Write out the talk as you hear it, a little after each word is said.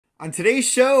On today's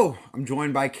show, I'm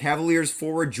joined by Cavaliers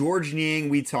forward Georges Niang.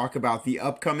 We talk about the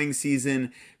upcoming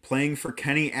season, playing for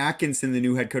Kenny Atkinson, the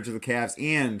new head coach of the Cavs,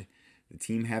 and the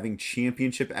team having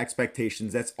championship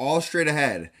expectations. That's all straight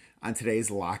ahead on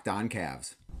today's Locked On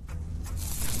Cavs.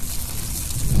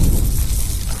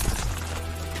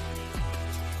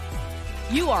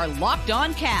 You are Locked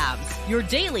On Cavs, your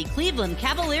daily Cleveland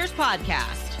Cavaliers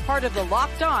podcast. Part of the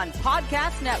Locked On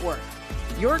Podcast Network,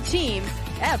 your team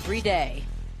every day.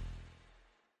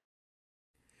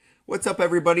 What's up,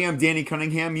 everybody? I'm Danny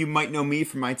Cunningham. You might know me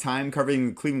from my time covering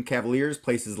the Cleveland Cavaliers,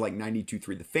 places like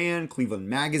 92.3 The Fan, Cleveland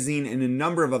Magazine, and a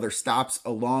number of other stops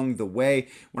along the way. I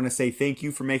want to say thank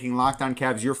you for making Locked On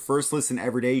Cavs your first listen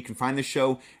every day. You can find the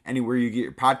show anywhere you get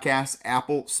your podcasts,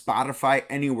 Apple, Spotify,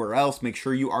 anywhere else. Make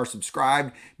sure you are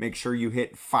subscribed. Make sure you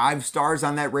hit 5 stars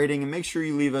on that rating, and make sure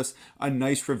you leave us a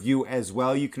nice review as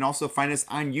well. You can also find us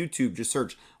on YouTube. Just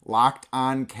search Locked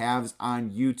On Cavs on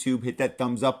YouTube. Hit that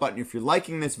thumbs up button if you're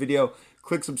liking this video.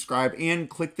 Click subscribe and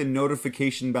click the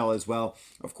notification bell as well.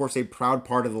 Of course, a proud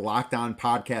part of the Locked On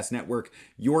Podcast Network,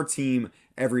 your team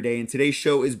every day. And today's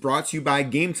show is brought to you by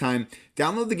Game Time.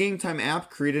 Download the Game Time app,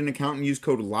 create an account, and use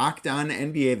code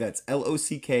LOCKEDONNBA. That's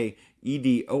LOCKEDON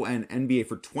NBA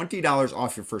for $20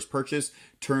 off your first purchase.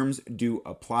 Terms do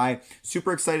apply.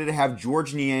 Super excited to have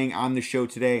Georges Niang on the show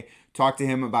today. Talk to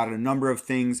him about a number of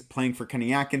things, playing for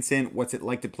Kenny Atkinson, what's it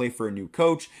like to play for a new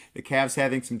coach, the Cavs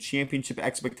having some championship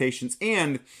expectations,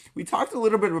 and we talked a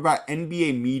little bit about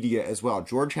NBA media as well.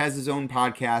 George has his own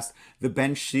podcast, The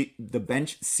Bench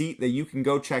Seat, that you can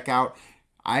go check out.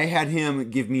 I had him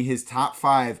give me his top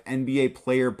 5 NBA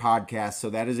player podcasts, so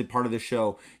that is a part of the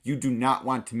show you do not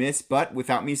want to miss. But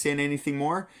without me saying anything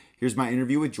more, here's my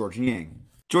interview with Georges Niang.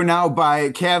 Joined now by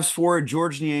Cavs forward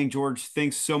Georges Niang. George,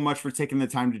 thanks so much for taking the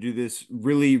time to do this.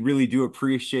 Really, really do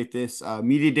appreciate this.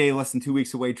 Media day less than 2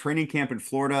 weeks away. Training camp in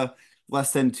Florida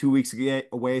less than 2 weeks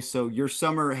away. So your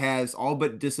summer has all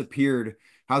but disappeared.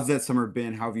 How's that summer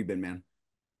been? How have you been, man?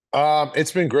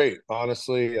 It's been great,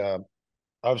 honestly.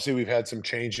 Obviously, we've had some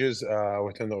changes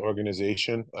within the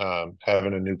organization.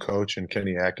 Having a new coach and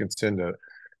Kenny Atkinson that,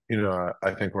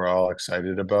 I think we're all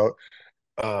excited about.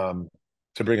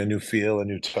 To bring a new feel, a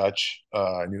new touch,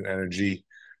 a new energy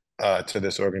to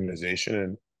this organization.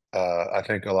 And I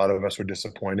think a lot of us were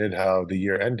disappointed how the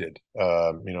year ended.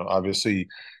 Obviously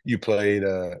you play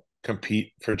to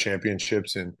compete for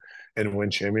championships and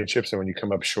win championships. And when you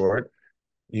come up short,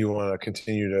 you want to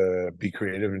continue to be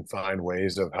creative and find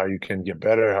ways of how you can get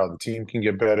better, how the team can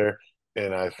get better.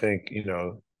 And I think,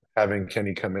 having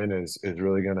Kenny come in is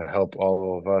really going to help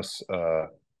all of us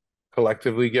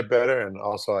collectively get better. And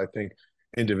also, I think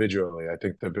individually, I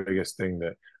think the biggest thing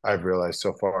that I've realized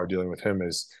so far dealing with him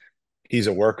is he's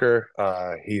a worker.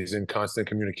 He's in constant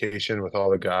communication with all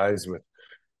the guys with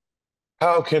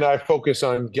how can I focus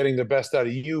on getting the best out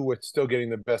of you with still getting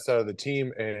the best out of the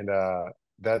team. And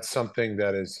that's something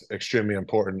that is extremely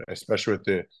important, especially with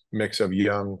the mix of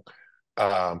young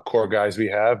core guys we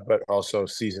have, but also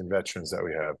seasoned veterans that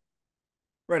we have.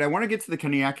 Right. I want to get to the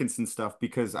Kenny Atkinson stuff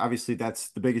because obviously that's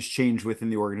the biggest change within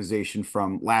the organization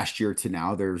from last year to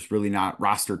now. There's really not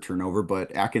roster turnover,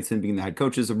 but Atkinson being the head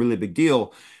coach is a really big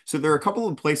deal. So there are a couple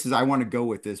of places I want to go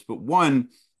with this, but one,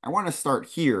 I want to start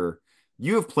here.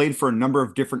 You have played for a number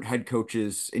of different head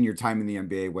coaches in your time in the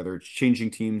NBA, whether it's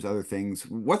changing teams, other things.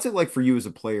 What's it like for you as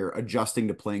a player adjusting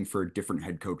to playing for a different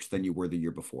head coach than you were the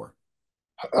year before?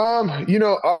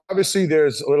 Obviously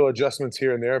there's little adjustments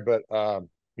here and there, but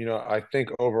I think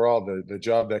overall the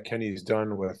job that Kenny's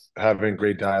done with having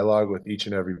great dialogue with each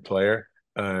and every player,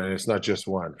 and it's not just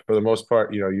one. For the most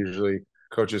part, usually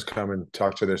coaches come and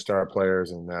talk to their star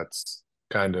players, and that's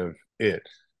kind of it.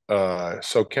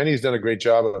 So Kenny's done a great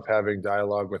job of having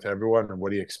dialogue with everyone and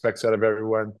what he expects out of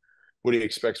everyone, what he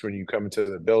expects when you come into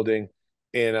the building,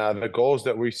 and the goals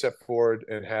that we set forward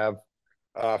and have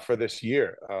for this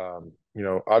year.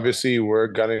 Obviously we're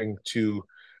gunning to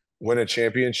win a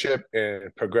championship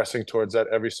and progressing towards that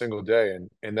every single day.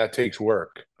 And that takes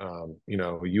work.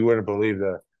 You wouldn't believe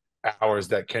the hours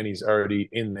that Kenny's already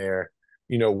in there,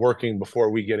 working before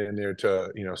we get in there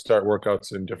to, start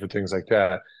workouts and different things like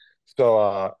that.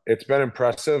 So it's been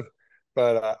impressive,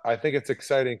 but I think it's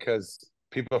exciting because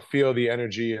people feel the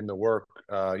energy and the work,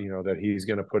 that he's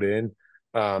going to put in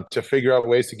to figure out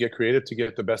ways to get creative, to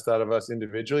get the best out of us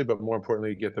individually, but more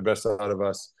importantly, get the best out of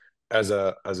us as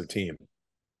a team.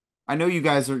 I know you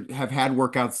guys have had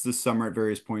workouts this summer at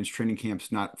various points. Training camp's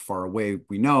not far away,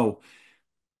 we know.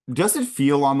 Does it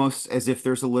feel almost as if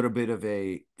there's a little bit of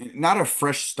a, not a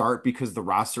fresh start because the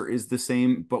roster is the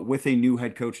same, but with a new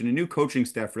head coach and a new coaching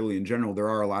staff, really in general, there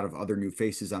are a lot of other new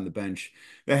faces on the bench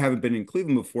that haven't been in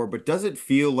Cleveland before. But does it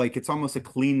feel like it's almost a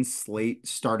clean slate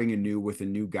starting anew with a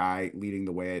new guy leading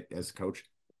the way as a coach?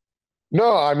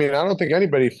 No, I mean, I don't think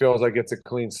anybody feels like it's a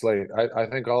clean slate. I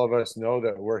think all of us know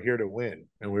that we're here to win,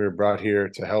 and we were brought here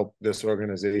to help this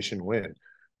organization win.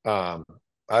 Um,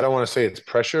 I don't want to say it's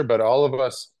pressure, but all of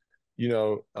us,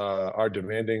 are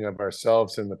demanding of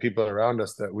ourselves and the people around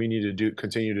us that we need to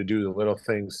continue to do the little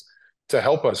things to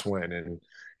help us win. And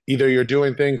either you're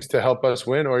doing things to help us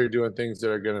win, or you're doing things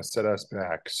that are going to set us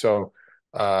back. So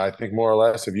I think more or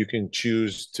less, if you can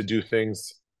choose to do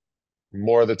things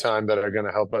more of the time that are going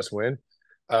to help us win,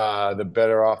 the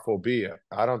better off we'll be.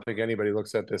 I don't think anybody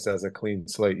looks at this as a clean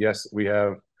slate. Yes, we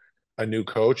have a new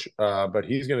coach, but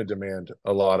he's going to demand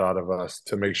a lot out of us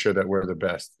to make sure that we're the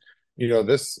best.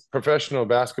 This professional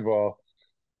basketball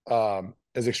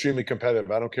is extremely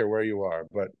competitive. I don't care where you are,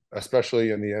 but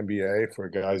especially in the NBA for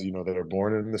guys, that are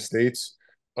born in the States,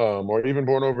 or even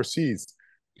born overseas.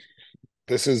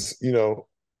 This is,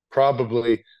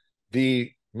 probably the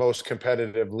most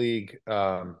competitive league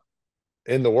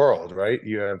in the world, right?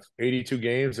 You have 82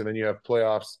 games, and then you have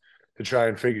playoffs to try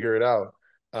and figure it out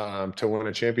to win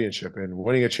a championship. And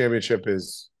winning a championship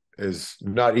is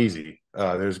not easy.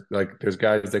 There's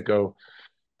guys that go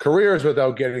careers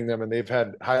without getting them, and they've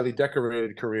had highly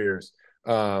decorated careers.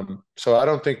 So I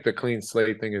don't think the clean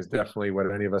slate thing is definitely what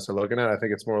any of us are looking at. I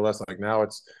think it's more or less like now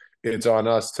it's on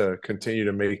us to continue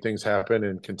to make things happen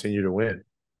and continue to win.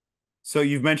 So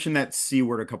you've mentioned that C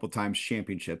word a couple times,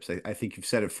 championships. I think you've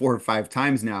said it 4 or 5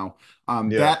 times now. Yeah.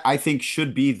 That I think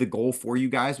should be the goal for you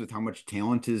guys with how much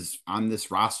talent is on this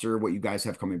roster, what you guys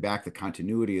have coming back, the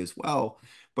continuity as well.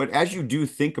 But as you do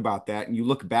think about that and you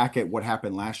look back at what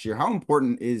happened last year, how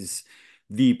important is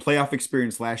the playoff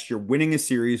experience last year, winning a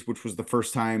series, which was the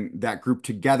first time that group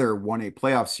together won a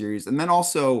playoff series, and then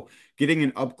also getting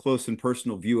an up close and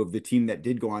personal view of the team that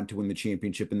did go on to win the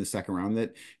championship in the second round?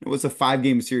 That it was a 5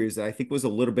 game series that I think was a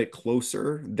little bit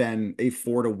closer than a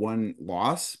 4-1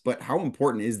 loss. But how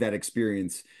important is that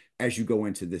experience as you go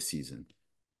into this season?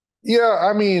 Yeah,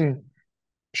 I mean,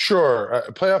 sure.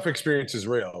 Playoff experience is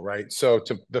real, right? So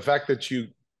to the fact that you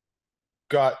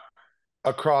got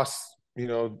across,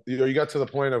 you got to the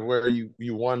point of where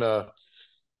you won a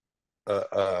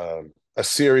a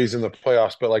series in the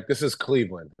playoffs, but like this is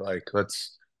Cleveland. Like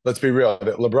let's be real.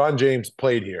 LeBron James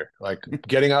played here. Like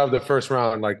getting out of the first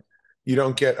round, like you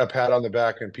don't get a pat on the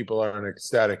back and people aren't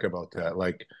ecstatic about that.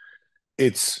 Like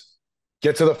it's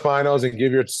get to the finals and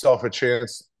give yourself a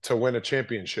chance to win a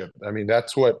championship. I mean,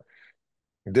 that's what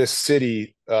this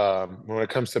city, when it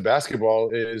comes to basketball,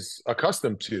 is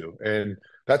accustomed to, and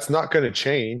that's not going to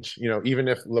change. Even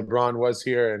if LeBron was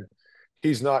here and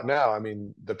he's not now. I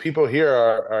mean, the people here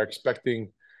are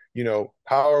expecting.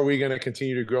 How are we going to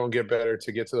continue to grow and get better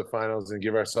to get to the finals and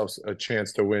give ourselves a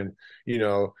chance to win,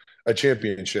 a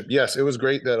championship? Yes, it was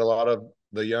great that a lot of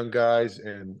the young guys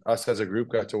and us as a group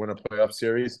got to win a playoff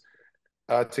series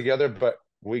together, but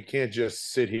we can't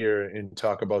just sit here and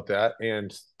talk about that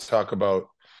and talk about,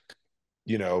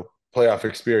 playoff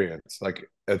experience. Like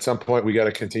at some point we got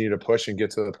to continue to push and get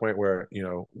to the point where,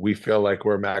 we feel like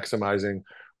we're maximizing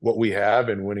what we have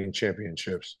and winning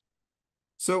championships.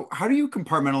 So, how do you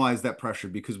compartmentalize that pressure?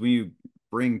 Because when you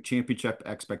bring championship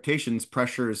expectations,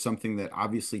 pressure is something that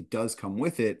obviously does come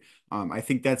with it. I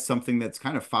think that's something that's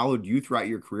kind of followed you throughout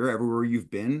your career, everywhere you've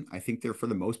been. I think there, for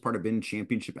the most part, have been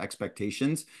championship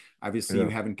expectations. Obviously, you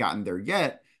Yeah. haven't gotten there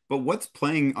yet, but what's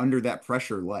playing under that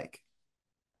pressure like?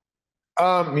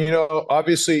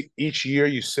 Obviously each year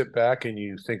you sit back and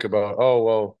you think about, oh,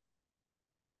 well,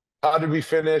 how did we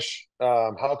finish?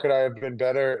 How could I have been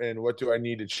better? And what do I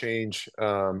need to change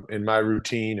in my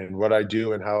routine and what I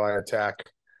do and how I attack,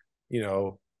 you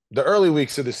know, the early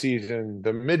weeks of the season,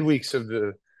 the mid weeks of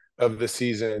the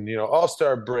season,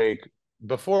 All-Star break,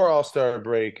 before All-Star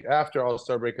break, after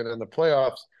All-Star break, and then the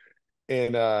playoffs.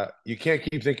 And you can't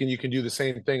keep thinking you can do the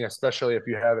same thing, especially if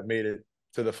you haven't made it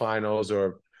to the finals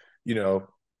or, you know,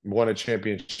 won a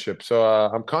championship. So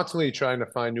I'm constantly trying to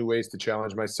find new ways to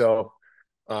challenge myself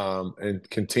and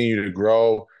continue to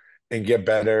grow and get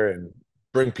better and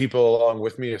bring people along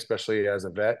with me, especially as a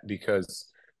vet, because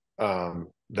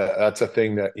that's a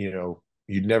thing that,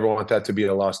 you'd never want that to be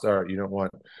a lost art. You don't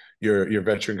want your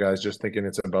veteran guys just thinking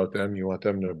it's about them. You want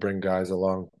them to bring guys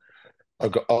along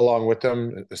with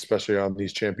them, especially on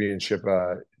these championship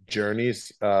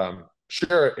journeys.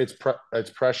 Sure, it's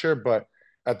pressure, but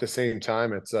at the same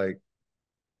time, it's like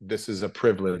this is a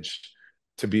privilege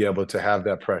to be able to have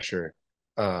that pressure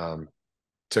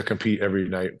to compete every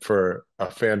night for a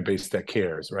fan base that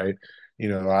cares, right?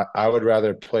 I would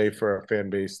rather play for a fan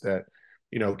base that,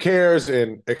 cares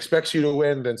and expects you to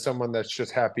win than someone that's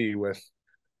just happy with,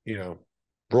 you know,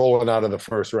 rolling out of the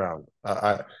first round.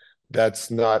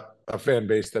 That's not a fan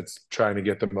base that's trying to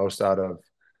get the most out of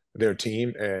their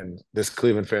team. And this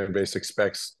Cleveland fan base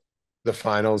expects the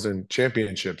finals and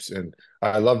championships. And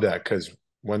I love that, because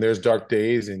when there's dark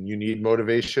days and you need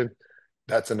motivation,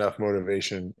 that's enough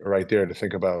motivation right there to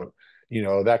think about,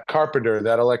 that carpenter,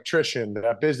 that electrician,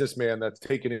 that businessman that's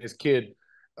taking his kid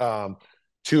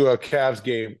to a Cavs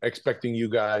game, expecting you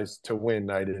guys to win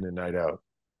night in and night out.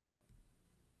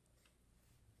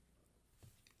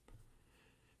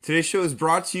 Today's show is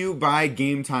brought to you by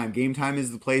Game Time. Game Time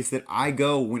is the place that I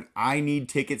go when I need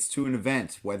tickets to an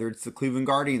event, whether it's the Cleveland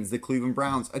Guardians, the Cleveland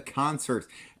Browns, a concert,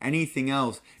 anything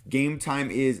else. Game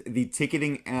Time is the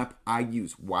ticketing app I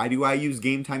use. Why do I use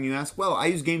Game Time, you ask? Well, I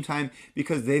use Game Time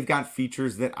because they've got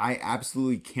features that I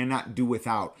absolutely cannot do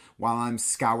without while I'm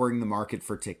scouring the market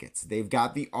for tickets. They've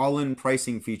got the all-in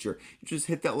pricing feature. You just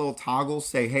hit that little toggle,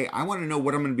 say, hey, I want to know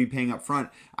what I'm going to be paying up front.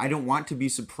 I don't want to be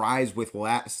surprised with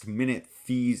last-minute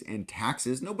fees and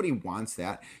taxes. Nobody wants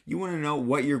that. You want to know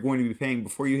what you're going to be paying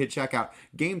before you hit checkout.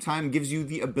 Game Time gives you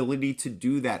the ability to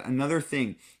do that. Another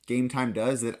thing Game Time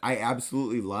does that I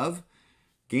absolutely love,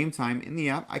 Game Time in the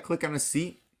app, I click on a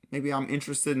seat. Maybe I'm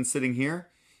interested in sitting here,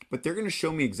 but they're going to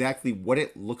show me exactly what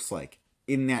it looks like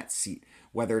in that seat,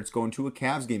 whether it's going to a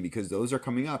Cavs game, because those are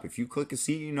coming up. If you click a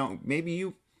seat,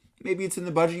 maybe it's in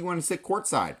the budget, you want to sit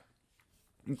courtside.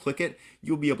 You click it,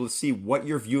 you'll be able to see what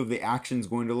your view of the action is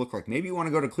going to look like. Maybe you want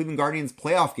to go to Cleveland Guardians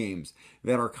playoff games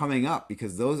that are coming up,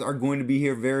 because those are going to be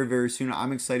here very, very soon.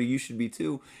 I'm excited. You should be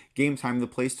too. Game Time, the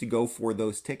place to go for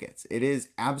those tickets. It is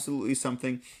absolutely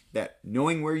something that,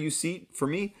 knowing where you seat, for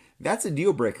me, that's a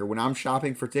deal breaker when I'm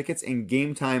shopping for tickets, and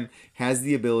Game Time has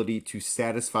the ability to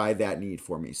satisfy that need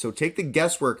for me. So take the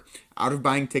guesswork out of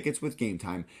buying tickets with Game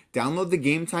Time. Download the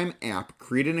Game Time app,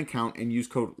 create an account, and use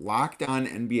code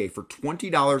LOCKEDONNBA for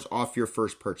 $20 off your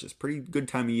first purchase. Pretty good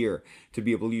time of year to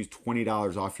be able to use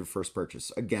 $20 off your first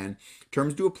purchase. Again,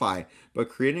 terms do apply, but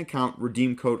create an account,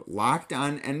 redeem code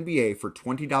LOCKEDONNBA for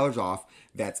 $20 off.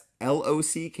 That's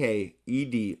LOCKEDON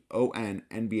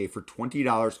NBA for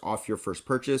 $20 off your first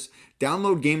purchase.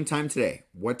 Download Game Time today.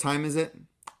 What time is it?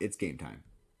 It's game time.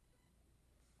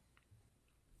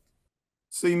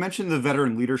 So you mentioned the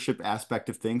veteran leadership aspect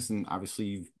of things, and obviously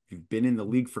you've been in the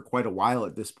league for quite a while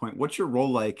at this point. What's your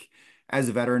role like as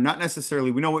a veteran? Not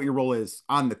necessarily, we know what your role is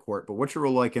on the court, but what's your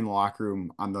role like in the locker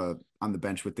room, on the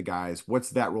bench with the guys?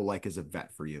 What's that role like as a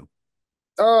vet for you?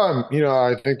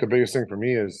 I think the biggest thing for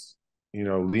me is,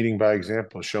 leading by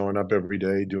example, showing up every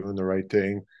day, doing the right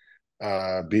thing,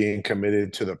 being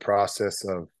committed to the process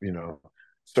of,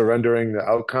 surrendering the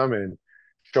outcome and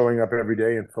showing up every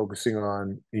day and focusing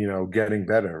on, getting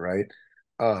better, right?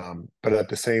 But at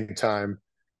the same time,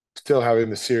 still having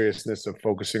the seriousness of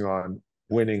focusing on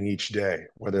winning each day,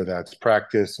 whether that's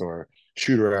practice or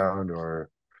shoot around or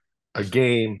a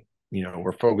game.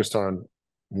 We're focused on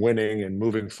winning and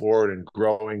moving forward and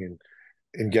growing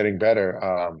and getting better.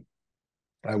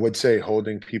 I would say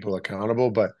holding people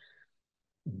accountable, but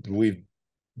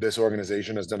this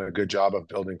organization has done a good job of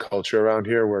building culture around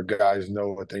here where guys know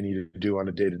what they need to do on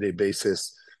a day-to-day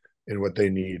basis and what they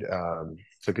need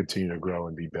to continue to grow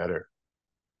and be better.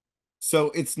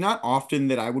 So it's not often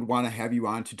that I would want to have you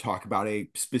on to talk about a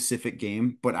specific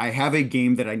game, but I have a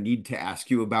game that I need to ask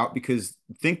you about, because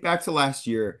think back to last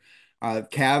year.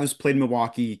 Cavs played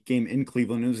Milwaukee, game in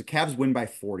Cleveland. It was a Cavs win by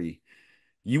 40.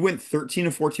 You went 13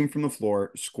 of 14 from the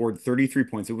floor, scored 33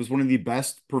 points. It was one of the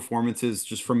best performances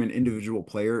just from an individual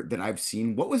player that I've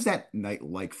seen. What was that night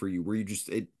like for you? Were you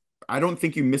I don't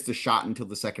think you missed a shot until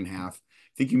the second half.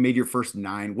 I think you made your first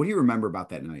 9. What do you remember about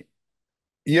that night?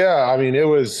 Yeah, I mean, it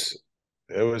was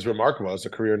remarkable. It was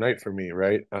a career night for me,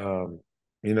 right? And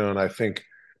I think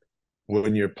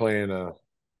when you're playing a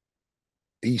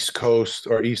East Coast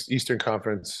or Eastern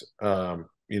Conference,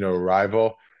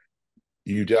 rival,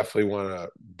 you definitely want to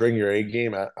bring your A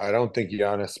game. I don't think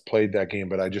Giannis played that game,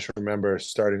 but I just remember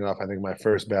starting off, I think my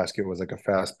first basket was like a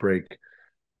fast break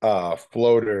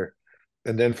floater.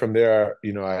 And then from there,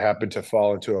 I happened to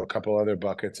fall into a couple other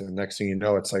buckets. And next thing you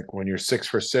know, it's like when you're 6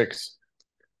 for 6,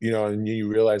 and you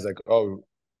realize like, oh,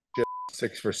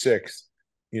 6 for 6,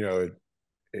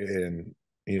 and,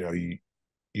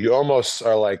 you almost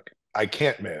are like, I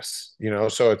can't miss,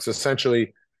 so it's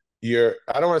essentially I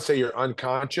don't want to say you're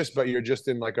unconscious, but you're just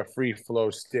in like a free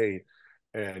flow state.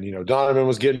 And, Donovan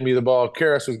was getting me the ball.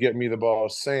 Karras was getting me the ball.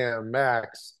 Sam,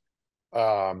 Max,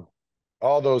 all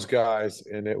those guys.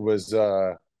 And it was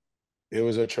it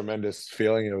was a tremendous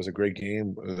feeling. It was a great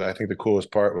game. I think the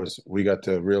coolest part was we got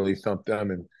to really thump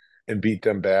them and beat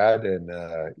them bad. And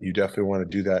you definitely want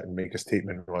to do that and make a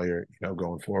statement while you're,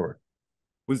 going forward.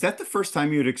 Was that the first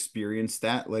time you had experienced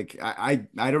that? Like, I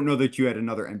don't know that you had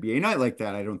another NBA night like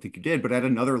that. I don't think you did, but at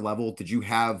another level, did you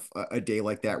have a day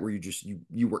like that where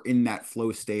you were in that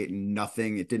flow state and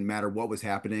nothing, it didn't matter what was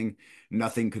happening,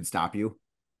 nothing could stop you?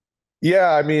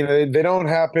 Yeah, I mean, they don't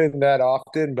happen that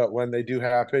often, but when they do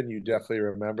happen, you definitely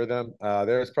remember them.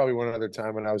 There was probably one other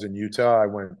time when I was in Utah. I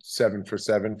went 7 for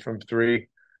 7 from three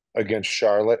against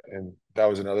Charlotte, and that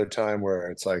was another time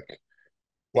where it's like,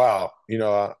 wow,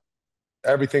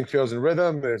 everything feels in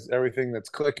rhythm. There's everything that's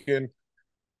clicking,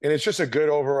 and it's just a good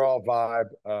overall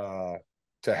vibe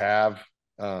to have.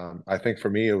 I think for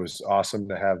me, it was awesome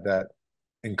to have that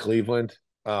in Cleveland.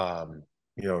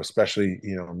 Especially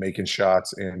making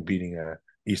shots and beating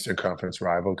a Eastern Conference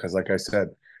rival. Because, like I said,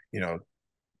 you know,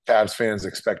 Cavs fans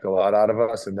expect a lot out of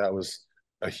us, and that was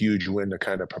a huge win to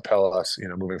kind of propel us,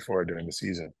 moving forward during the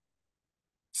season.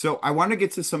 So I want to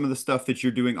get to some of the stuff that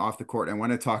you're doing off the court. I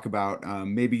want to talk about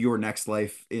maybe your next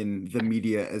life in the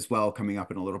media as well, coming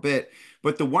up in a little bit.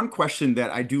 But the one question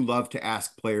that I do love to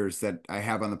ask players that I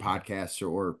have on the podcast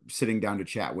or sitting down to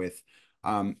chat with,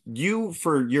 you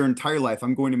for your entire life,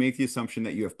 I'm going to make the assumption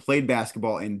that you have played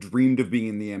basketball and dreamed of being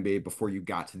in the NBA before you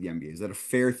got to the NBA. Is that a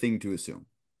fair thing to assume?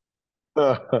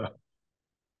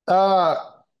 uh,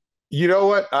 you know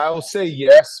what? I'll say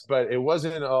yes, but it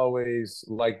wasn't always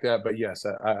like that. But yes,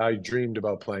 I dreamed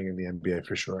about playing in the NBA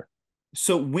for sure.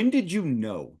 So when did you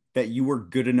know that you were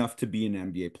good enough to be an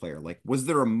NBA player? Like, was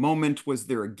there a moment? Was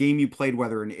there a game you played,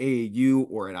 whether in AAU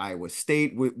or at Iowa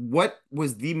State? What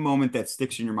was the moment that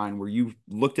sticks in your mind where you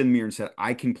looked in the mirror and said,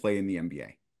 I can play in the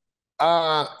NBA?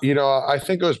 I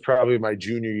think it was probably my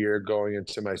junior year going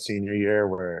into my senior year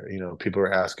where, people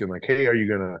were asking like, hey, are you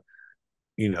gonna,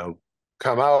 you know,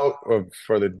 come out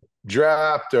for the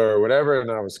draft or whatever?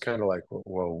 And I was kind of like,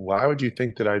 well, why would you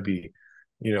think that I'd be,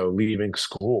 leaving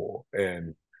school?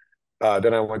 And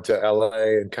then I went to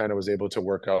LA and kind of was able to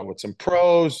work out with some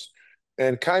pros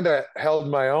and kind of held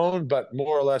my own, but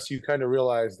more or less you kind of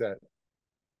realize that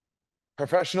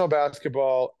professional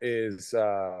basketball is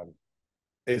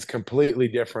completely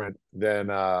different than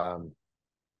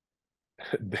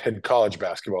college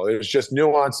basketball. There's just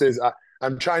nuances.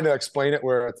 I'm trying to explain it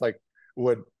where it's like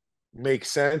would make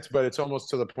sense, but it's almost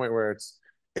to the point where it's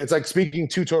like speaking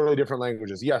two totally different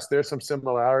languages. Yes, there's some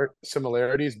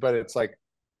similarities, but it's like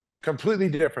completely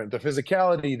different. The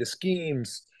physicality, the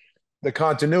schemes, the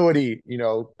continuity,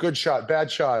 good shot,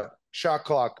 bad shot, shot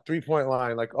clock, 3-point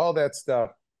line, like all that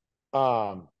stuff.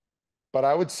 Um, but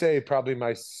I would say probably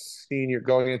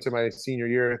going into my senior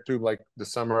year through like the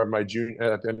summer of my junior,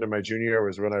 at the end of my junior year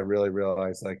was when I really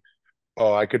realized like,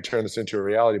 oh, I could turn this into a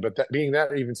reality. But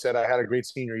that even said, I had a great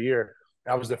senior year.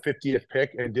 I was the 50th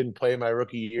pick and didn't play my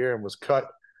rookie year and was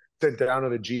sent down to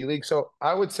the G League. So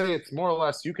I would say it's more or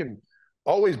less, you can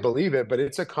always believe it, but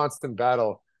it's a constant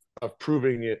battle of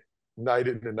proving it night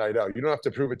in and night out. You don't have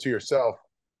to prove it to yourself,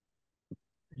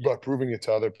 but proving it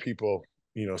to other people,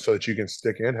 so that you can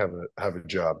stick and have a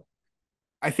job.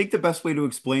 I think the best way to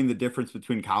explain the difference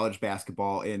between college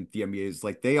basketball and the NBA is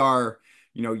like they are,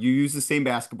 you use the same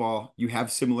basketball, you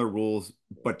have similar rules,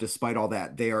 but despite all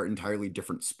that, they are entirely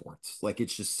different sports. Like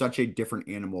it's just such a different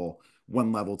animal,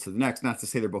 one level to the next. Not to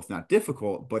say they're both not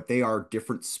difficult, but they are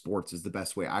different sports, is the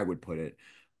best way I would put it.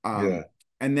 Yeah.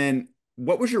 And then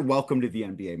what was your welcome to the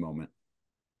NBA moment?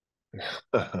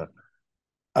 I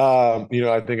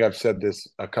think I've said this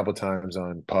a couple times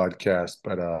on podcasts,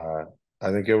 but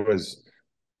I think it was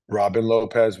Robin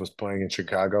Lopez was playing in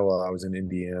Chicago while I was in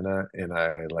Indiana, and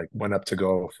I like went up to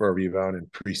go for a rebound in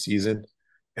preseason.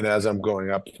 And as I'm going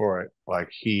up for it, like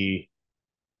he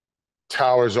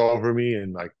towers over me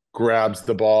and like grabs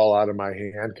the ball out of my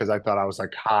hand because I thought I was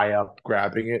like high up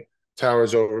grabbing it.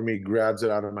 Towers over me, grabs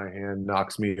it out of my hand,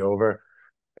 knocks me over.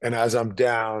 And as I'm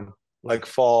down, like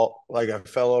I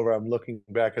fell over, I'm looking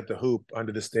back at the hoop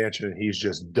under the stanchion, and he's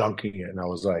just dunking it. And I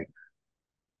was like,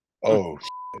 oh, shit.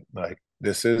 Like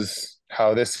this is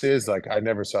how this is. Like I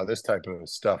never saw this type of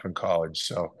stuff in college.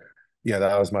 So yeah,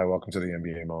 that was my welcome to the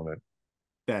NBA moment.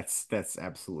 That's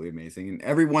absolutely amazing. And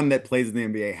everyone that plays in the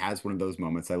NBA has one of those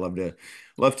moments. I love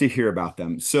to hear about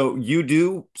them. So you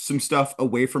do some stuff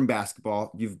away from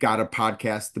basketball. You've got a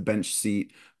podcast, The Bench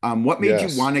Seat. What made you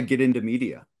Yes. want to get into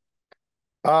media?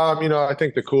 I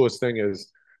think the coolest thing is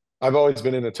I've always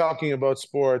been into talking about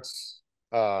sports.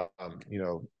 I've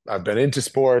been into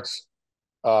sports.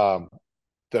 Um,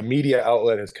 the media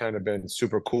outlet has kind of been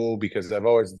super cool because I've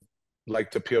always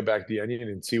liked to peel back the onion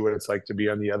and see what it's like to be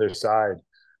on the other side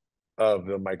of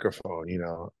the microphone.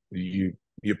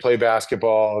 You play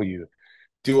basketball, you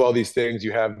do all these things,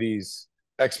 you have these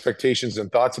expectations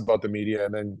and thoughts about the media,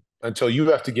 and then until you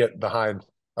have to get behind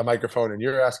a microphone and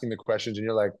you're asking the questions and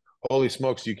you're like, holy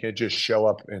smokes, you can't just show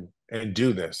up and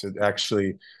do this. It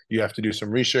actually, you have to do some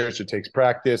research. It takes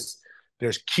practice.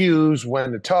 There's cues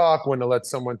when to talk, when to let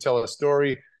someone tell a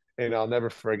story. And I'll never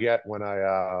forget when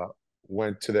I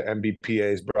went to the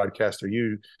MBPA's broadcaster,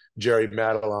 Jerry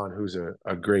Madelon, who's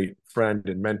a great friend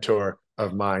and mentor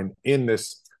of mine in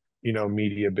this,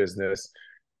 media business.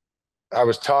 I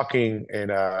was talking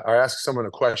and I asked someone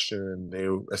a question and they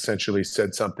essentially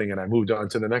said something and I moved on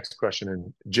to the next question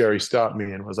and Jerry stopped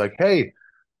me and was like, hey,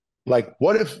 like,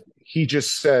 what if he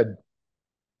just said,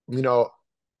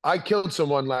 I killed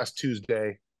someone last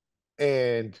Tuesday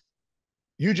and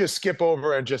you just skip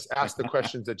over and just ask the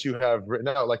questions that you have written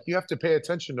out. Like, you have to pay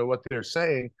attention to what they're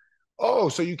saying. Oh,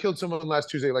 so you killed someone last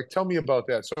Tuesday. Like, tell me about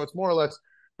that. So it's more or less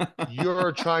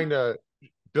you're trying to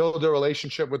build a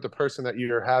relationship with the person that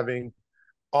you're having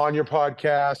on your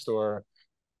podcast or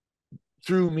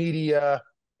through media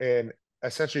and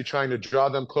essentially trying to draw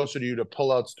them closer to you to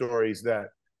pull out stories that,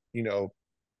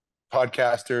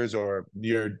 podcasters or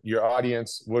your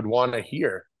audience would want to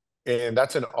hear. And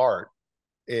that's an art.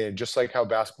 And just like how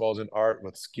basketball is an art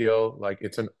with skill, like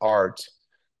it's an art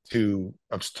to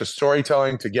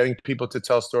storytelling, to getting people to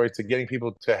tell stories, to getting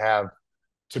people to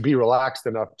be relaxed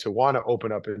enough to want to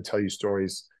open up and tell you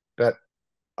stories that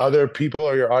other people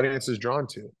or your audience is drawn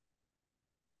to.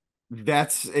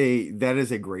 That's a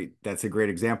great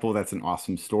example. That's an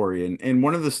awesome story. And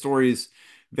one of the stories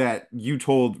that you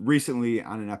told recently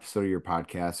on an episode of your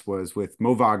podcast was with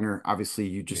Mo Wagner. Obviously,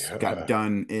 you just got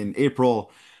done in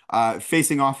April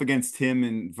facing off against him,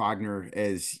 and Wagner,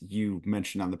 as you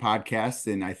mentioned on the podcast,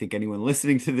 and I think anyone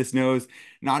listening to this knows,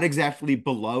 not exactly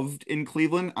beloved in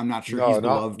Cleveland. I'm not sure he's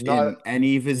beloved in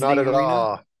any visiting not at arena.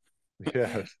 All.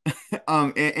 Yes.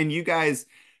 And you guys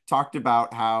talked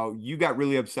about how you got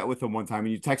really upset with him one time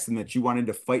and you texted him that you wanted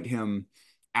to fight him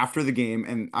after the game.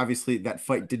 And obviously that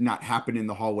fight did not happen in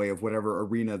the hallway of whatever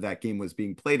arena that game was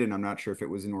being played in. I'm not sure if it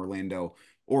was in Orlando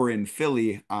or in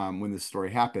Philly when this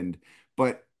story happened.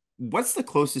 But what's the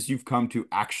closest you've come to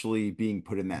actually being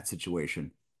put in that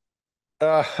situation?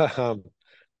 I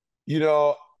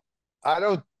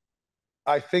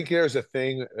think there's a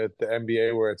thing at the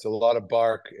NBA where it's a lot of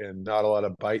bark and not a lot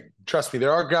of bite. Trust me,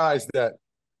 there are guys that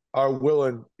are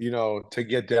willing, to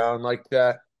get down like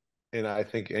that. And I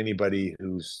think anybody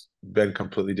who's been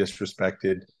completely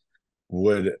disrespected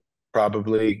would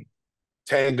probably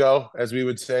tango, as we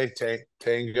would say,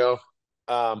 tango.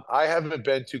 I haven't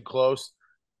been too close.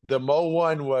 The Mo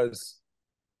one was,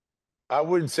 I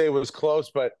wouldn't say it was close,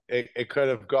 but it could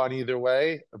have gone either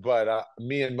way. But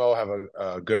me and Mo have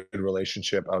a good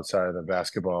relationship outside of the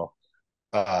basketball,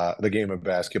 the game of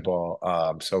basketball.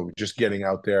 So just getting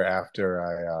out there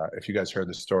after if you guys heard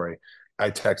the story, I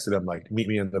texted him like, meet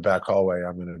me in the back hallway.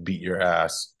 I'm going to beat your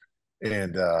ass.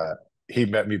 And he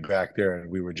met me back there and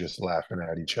we were just laughing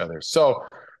at each other. So,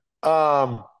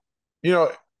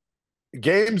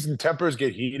 games and tempers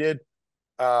get heated.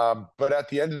 But at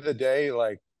the end of the day,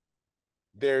 like,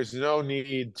 there's no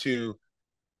need to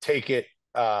take it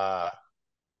to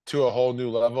a whole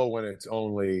new level when it's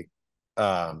only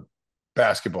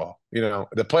basketball.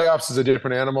 The playoffs is a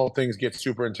different animal. Things get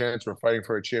super intense. We're fighting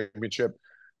for a championship.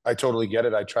 I totally get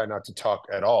it. I try not to talk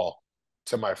at all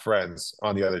to my friends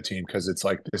on the other team because it's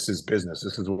like, this is business.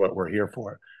 This is what we're here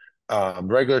for.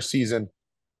 Regular season,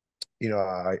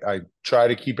 I try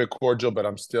to keep it cordial, but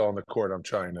I'm still on the court. I'm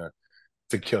trying to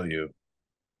kill you.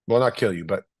 Well, not kill you,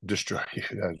 but destroy you.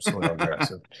 That's a little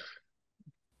aggressive.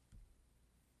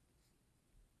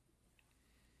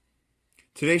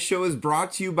 Today's show is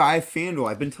brought to you by FanDuel.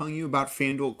 I've been telling you about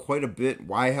FanDuel quite a bit.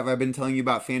 Why have I been telling you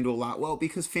about FanDuel a lot? Well,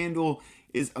 because FanDuel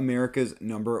is America's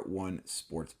 #1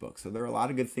 sportsbook. So there are a lot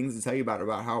of good things to tell you about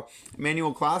how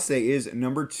Emmanuel Clase is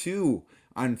number 2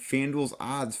 on FanDuel's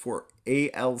odds for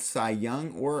AL Cy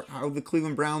Young, or how the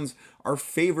Cleveland Browns are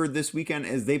favored this weekend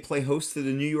as they play host to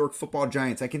the New York Football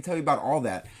Giants. I can tell you about all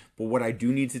that, but what I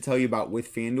do need to tell you about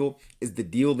with FanDuel is the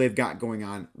deal they've got going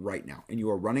on right now. And you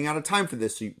are running out of time for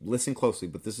this, so you listen closely,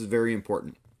 but this is very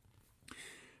important.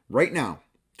 Right now,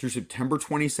 through September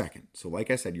 22nd, so like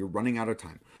I said, you're running out of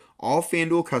time. All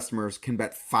FanDuel customers can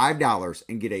bet $5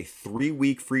 and get a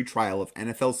 3-week free trial of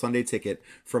NFL Sunday Ticket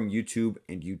from YouTube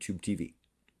and YouTube TV.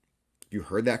 You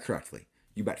heard that correctly.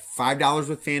 You bet $5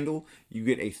 with FanDuel, you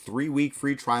get a 3-week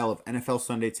free trial of NFL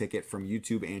Sunday Ticket from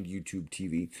YouTube and YouTube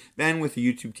TV. Then with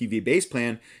the YouTube TV base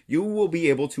plan, you will be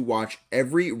able to watch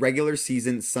every regular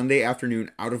season Sunday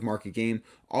afternoon out-of-market game.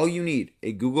 All you need,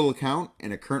 a Google account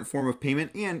and a current form of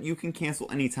payment, and you can cancel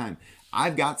anytime.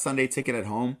 I've got Sunday Ticket at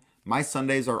home. My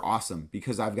Sundays are awesome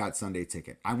because I've got Sunday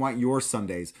Ticket. I want your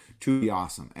Sundays to be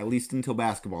awesome, at least until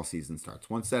basketball season starts.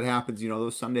 Once that happens,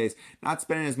 those Sundays, not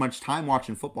spending as much time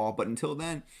watching football, but until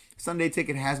then, Sunday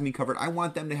Ticket has me covered. I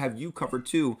want them to have you covered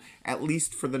too, at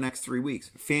least for the next 3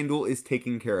 weeks. FanDuel is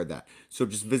taking care of that. So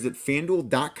just visit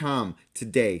FanDuel.com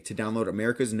today to download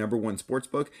America's #1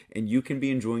 sportsbook, and you can be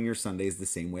enjoying your Sundays the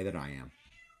same way that I am.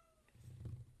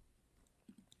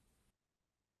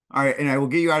 All right, and I will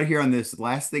get you out of here on this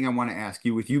last thing I want to ask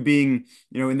you. With you being,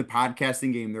 in the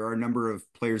podcasting game, there are a number of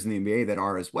players in the NBA that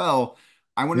are as well.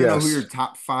 I want to know who your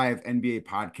top 5 NBA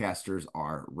podcasters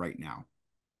are right now.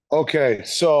 Okay,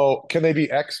 so can they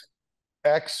be ex?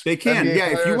 They can, NBA yeah.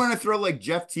 players? If you want to throw like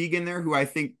Jeff Teague in there, who I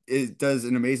think does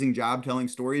an amazing job telling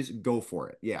stories, go for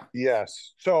it. Yeah.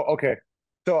 Yes. So okay,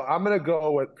 so I'm gonna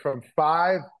go from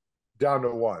 5 down to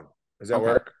 1. Does that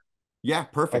work? Yeah,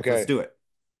 perfect. Okay. Let's do it.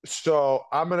 So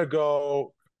I'm going to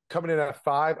go coming in at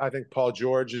 5. I think Paul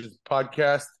George's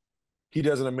podcast, he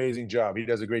does an amazing job. He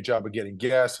does a great job of getting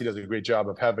guests. He does a great job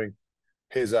of having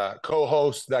his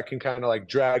co-hosts that can kind of like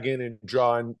drag in and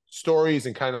draw in stories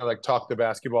and kind of like talk the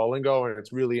basketball lingo. And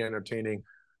it's really entertaining.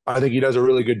 I think he does a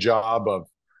really good job of,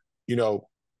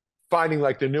 finding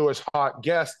like the newest hot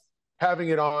guest, having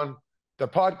it on the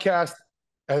podcast,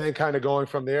 and then kind of going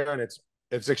from there. And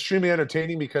it's extremely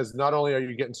entertaining because not only are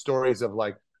you getting stories of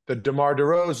like the DeMar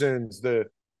DeRozans,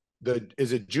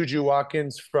 is it Juju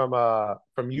Watkins from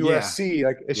USC?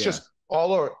 Like it's just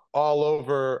all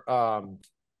over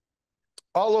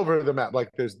the map.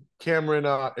 Like there's Cameron.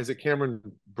 Is it Cameron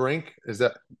Brink? Is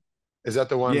that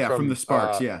the one? Yeah, from the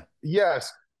Sparks. Yeah.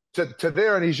 Yes. To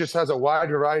there, and he just has a wide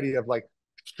variety of like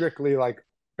strictly like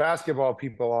basketball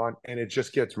people on, and it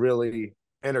just gets really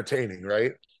entertaining,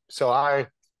 right? So I'm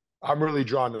really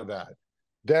drawn to that.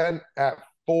 Then at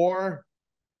 4,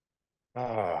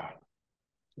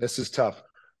 this is tough.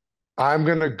 I'm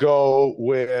going to go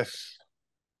with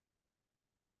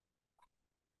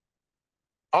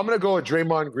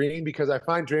Draymond Green because I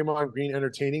find Draymond Green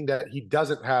entertaining that he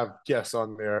doesn't have guests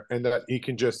on there and that he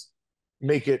can just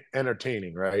make it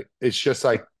entertaining, right? It's just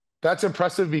like, that's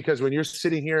impressive because when you're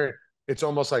sitting here, it's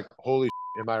almost like, holy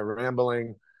shit, am I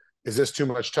rambling? Is this too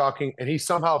much talking? And he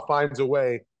somehow finds a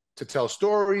way to tell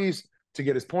stories, to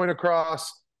get his point across,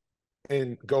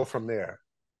 and go from there.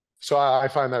 So I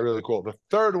find that really cool. The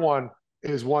third one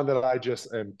is one that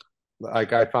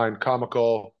I find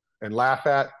comical and laugh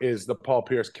at is the Paul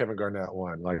Pierce, Kevin Garnett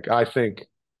one. Like I think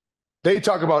they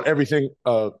talk about everything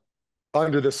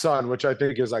under the sun, which I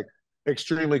think is like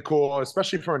extremely cool,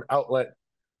 especially for an outlet.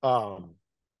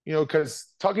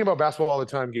 Because talking about basketball all the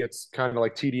time gets kind of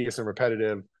like tedious and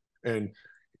repetitive. And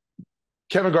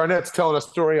Kevin Garnett's telling a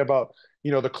story about,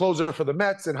 the closer for the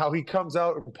Mets and how he comes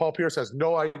out and Paul Pierce has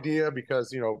no idea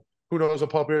because, who knows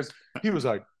what Paul Pierce, he was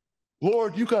like,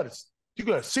 Lord, you gotta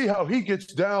see how he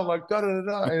gets down, like da da da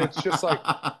da. And it's just like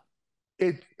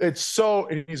it's so,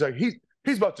 and he's like,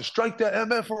 he's about to strike that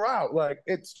MFR out. Like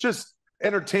it's just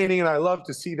entertaining, and I love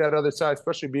to see that other side,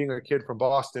 especially being a kid from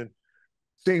Boston.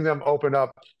 Seeing them open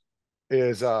up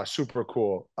is super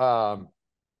cool.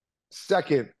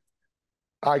 Second,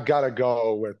 I gotta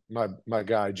go with my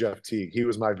guy Jeff Teague. He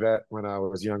was my vet when I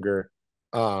was younger,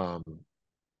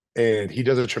 and he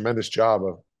does a tremendous job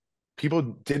of. People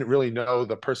didn't really know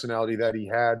the personality that he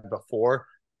had before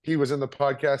he was in the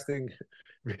podcasting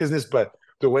business, but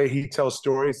the way he tells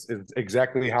stories is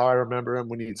exactly how I remember him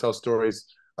when he tells stories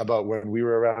about when we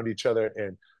were around each other,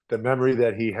 and the memory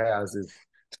that he has is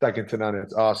second to none.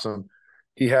 It's awesome.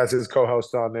 He has his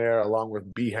co-host on there along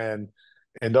with Behan,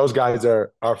 and those guys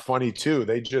are funny too.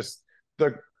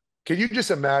 Can you just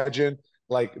imagine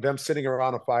like them sitting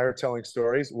around a fire telling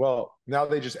stories? Well, now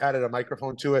they just added a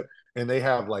microphone to it, and they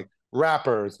have like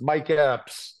rappers, Mike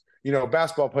Epps,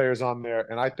 basketball players on there.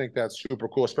 And I think that's super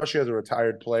cool, especially as a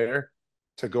retired player,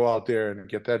 to go out there and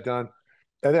get that done.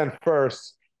 And then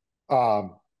first,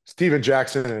 Steven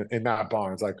Jackson and Matt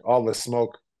Barnes, like all the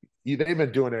smoke, they've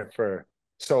been doing it for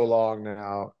so long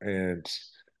now. And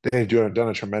they've done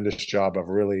a tremendous job of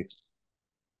really,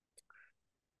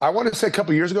 I want to say a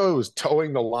couple of years ago, it was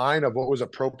towing the line of what was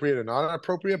appropriate and not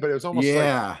inappropriate, but it was almost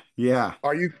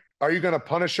are you going to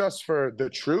punish us for the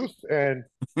truth? And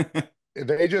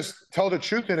they just tell the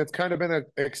truth, and it's kind of been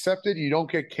accepted. You don't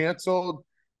get canceled.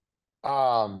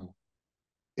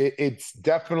 It's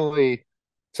definitely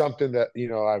something that,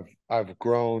 I've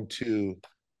grown to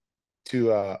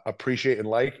appreciate and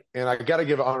like. And I got to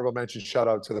give an honorable mention shout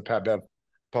out to the Pat Bev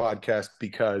podcast,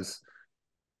 because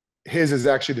his is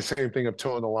actually the same thing of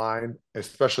towing the line,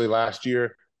 especially last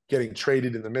year, getting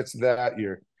traded in the midst of that.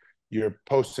 You're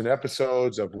posting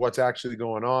episodes of what's actually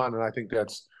going on, and I think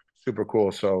that's super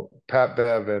cool. So Pat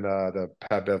Bev and the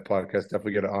Pat Bev podcast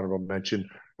definitely get an honorable mention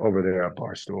over there at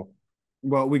Barstool.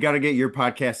 Well, we got to get your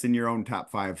podcast in your own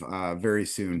top 5 very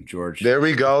soon, George. There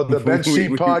we go. The Bench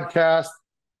Seat We- podcast.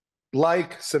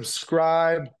 Like,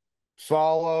 subscribe,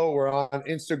 follow. We're on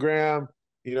Instagram.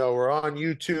 We're on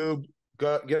YouTube.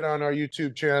 Get on our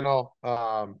YouTube channel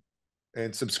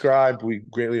and subscribe. We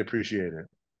greatly appreciate it.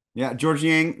 Yeah, Georges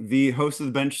Niang, the host of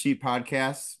the Bench Seat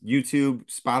podcast, YouTube,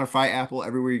 Spotify, Apple,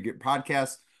 everywhere you get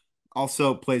podcasts.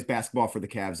 Also plays basketball for the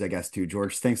Cavs, I guess, too.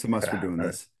 George, thanks so much for doing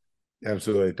this.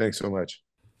 Absolutely. Thanks so much.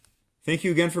 Thank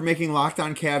you again for making Locked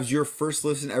On Cavs your first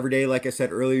listen every day. Like I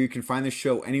said earlier, you can find the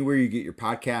show anywhere you get your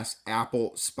podcasts,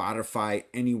 Apple, Spotify,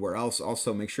 anywhere else.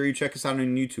 Also, make sure you check us out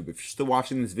on YouTube. If you're still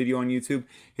watching this video on YouTube,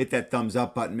 hit that thumbs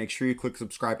up button. Make sure you click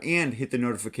subscribe and hit the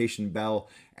notification bell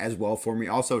as well for me.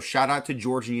 Also, shout out to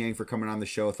Georges Niang for coming on the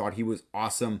show. I thought he was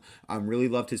awesome. Really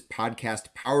loved his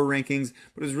podcast power rankings,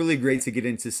 but it was really great to get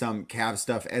into some Cavs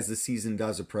stuff as the season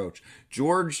does approach.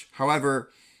 George, however,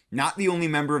 not the only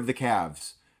member of the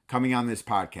Cavs coming on this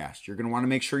podcast. You're going to want to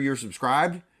make sure you're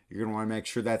subscribed. You're going to want to make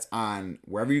sure that's on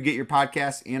wherever you get your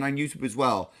podcasts and on YouTube as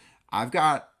well. I've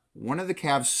got one of the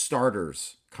Cavs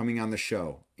starters coming on the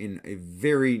show in a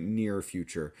very near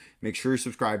future. Make sure you're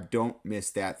subscribed. Don't miss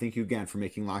that. Thank you again for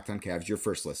making Locked On Cavs your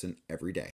first listen every day.